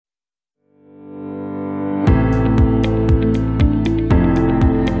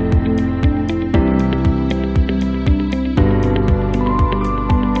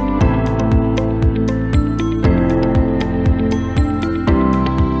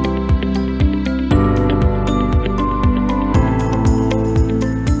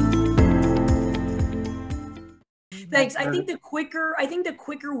Thanks. I think the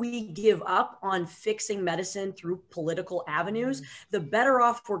quicker we give up on fixing medicine through political avenues, the better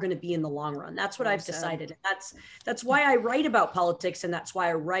off we're going to be in the long run. That's what I've decided. That's why I write about politics, and that's why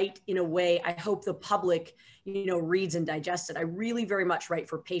I write in a way I hope the public, reads and digests it. I really very much write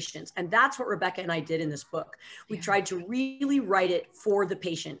for patients, and that's what Rebecca and I did in this book. We tried to really write it for the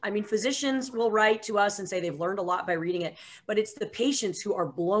patient. I mean, physicians will write to us and say they've learned a lot by reading it, but it's the patients who are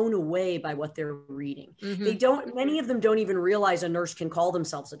blown away by what they're reading. Many of them don't even realize a nurse can call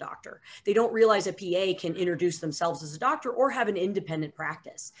themselves a doctor. They don't realize a PA can introduce themselves as a doctor or have an independent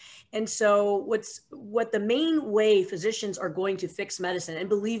practice. And so what the main way physicians are going to fix medicine, and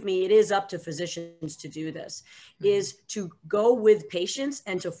believe me, it is up to physicians to do this, is to go with patients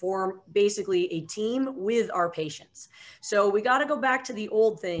and to form basically a team with our patients. So we got to go back to the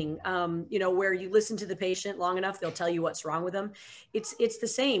old thing, where you listen to the patient long enough, they'll tell you what's wrong with them. It's the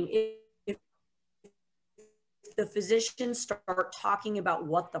same. If the physicians start talking about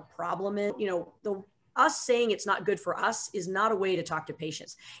what the problem is, us saying it's not good for us is not a way to talk to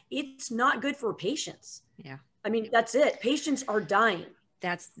patients. It's not good for patients. Yeah. I mean, that's it. Patients are dying.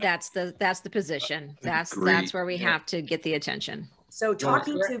 That's the position. That's where we have to get the attention. So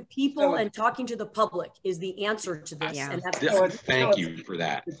talking to people and talking to the public is the answer to this. Yeah. And that's thank you for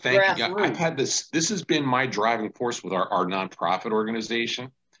that. Thank you. I've had this has been my driving force with our nonprofit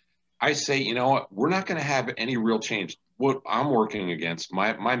organization. I say, you know what, we're not going to have any real change. What I'm working against,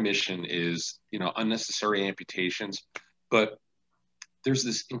 my mission is, unnecessary amputations, but there's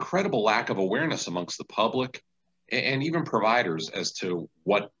this incredible lack of awareness amongst the public and even providers as to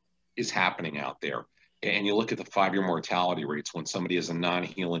what is happening out there. And you look at the 5-year mortality rates when somebody has a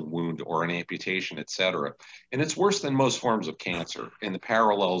non-healing wound or an amputation, et cetera. And it's worse than most forms of cancer, and the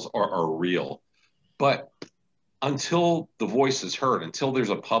parallels are real. But until the voice is heard, until there's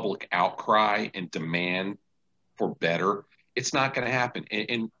a public outcry and demand for better, it's not going to happen.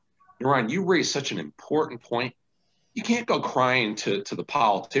 And Niran, you raised such an important point. You can't go crying to the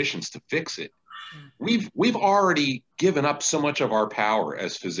politicians to fix it. We've already given up so much of our power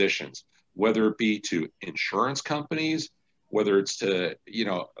as physicians, whether it be to insurance companies, whether it's to,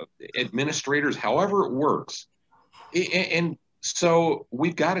 administrators, however it works. And so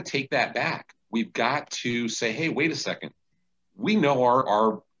we've got to take that back. We've got to say, hey, wait a second. We know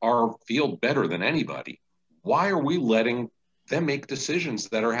our field better than anybody. Why are we letting them make decisions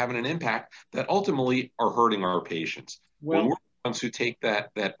that are having an impact that ultimately are hurting our patients? When we're the ones who take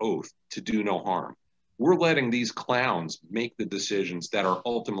that oath to do no harm, we're letting these clowns make the decisions that are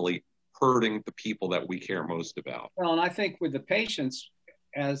ultimately hurting the people that we care most about. Well, and I think with the patients,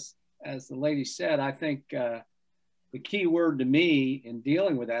 as the lady said, I think the key word to me in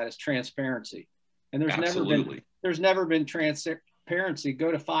dealing with that is transparency. And there's never been transparency.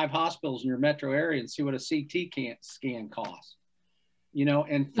 Go to 5 hospitals in your metro area and see what a CT scan costs.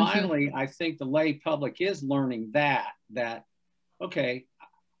 And finally, I think the lay public is learning that okay,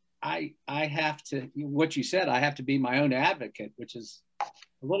 I have to, what you said, I have to be my own advocate, which is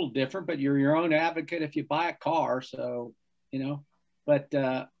a little different, but you're your own advocate if you buy a car. So, but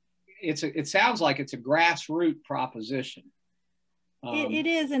it sounds like it's a grassroots proposition. It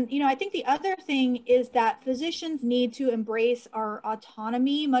is. And, I think the other thing is that physicians need to embrace our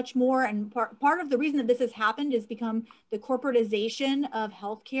autonomy much more. And part of the reason that this has happened is become the corporatization of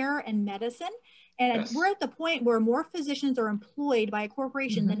healthcare and medicine. And we're at the point where more physicians are employed by a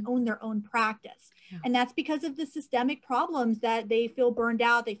corporation than own their own practice. Yeah. And that's because of the systemic problems that they feel burned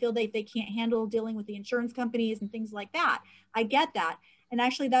out. They feel they can't handle dealing with the insurance companies and things like that. I get that. And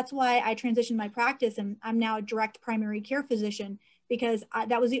actually, that's why I transitioned my practice, and I'm now a direct primary care physician, because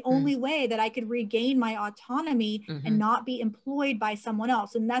that was the only way that I could regain my autonomy and not be employed by someone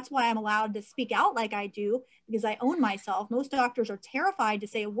else. And that's why I'm allowed to speak out like I do, because I own myself. Most doctors are terrified to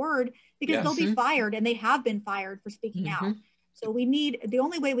say a word because they'll be fired, and they have been fired for speaking out. So the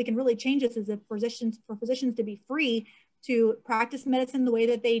only way we can really change this is for physicians to be free to practice medicine the way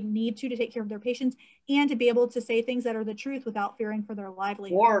that they need to take care of their patients, and to be able to say things that are the truth without fearing for their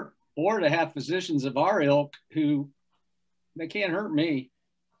livelihood. Or to have physicians of our ilk who, they can't hurt me.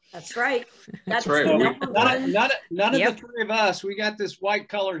 That's right. That's right. None of the 3 of us, we got this white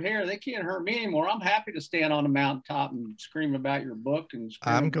colored hair. They can't hurt me anymore. I'm happy to stand on a mountaintop and scream about your book. And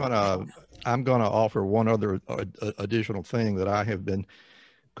I'm gonna offer one other additional thing that I have been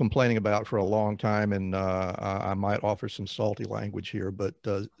complaining about for a long time, and I might offer some salty language here, but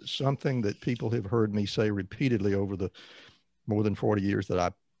something that people have heard me say repeatedly over the more than 40 years that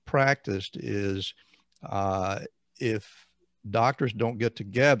I practiced is if doctors don't get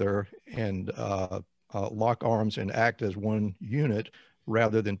together and lock arms and act as one unit,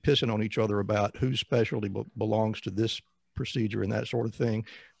 rather than pissing on each other about whose specialty belongs to this procedure and that sort of thing,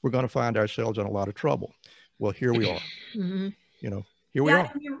 we're going to find ourselves in a lot of trouble. Well, here we are. Mm-hmm. You know, here we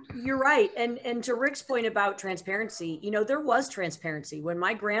are. You're right. And to Rick's point about transparency, you know, there was transparency when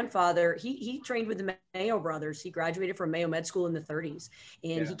my grandfather, he trained with the Mayo brothers. He graduated from Mayo Med School in the 30s,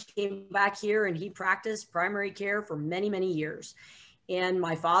 and he came back here and he practiced primary care for many, many years. And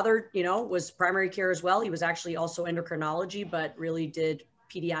my father, you know, was primary care as well. He was actually also endocrinology, but really did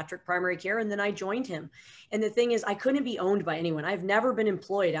pediatric primary care. And then I joined him. And the thing is, I couldn't be owned by anyone. I've never been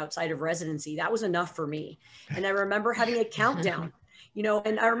employed outside of residency. That was enough for me. And I remember having a countdown, you know,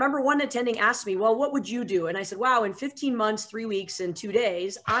 and I remember one attending asked me, well, what would you do? And I said, wow, in 15 months, 3 weeks, and 2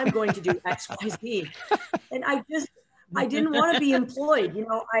 days, I'm going to do X, Y, Z. And I didn't want to be employed. You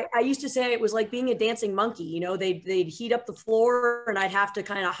know, I used to say it was like being a dancing monkey. You know, they'd heat up the floor and I'd have to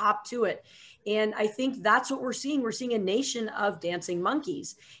kind of hop to it. And I think that's what we're seeing. We're seeing a nation of dancing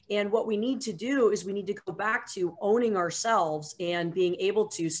monkeys. And what we need to do is we need to go back to owning ourselves and being able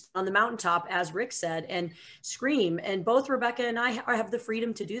to stand on the mountaintop, as Rick said, and scream. And both Rebecca and I have the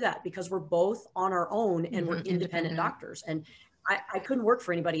freedom to do that because we're both on our own and we're independent doctors. And I couldn't work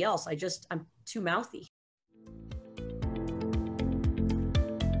for anybody else. I'm too mouthy.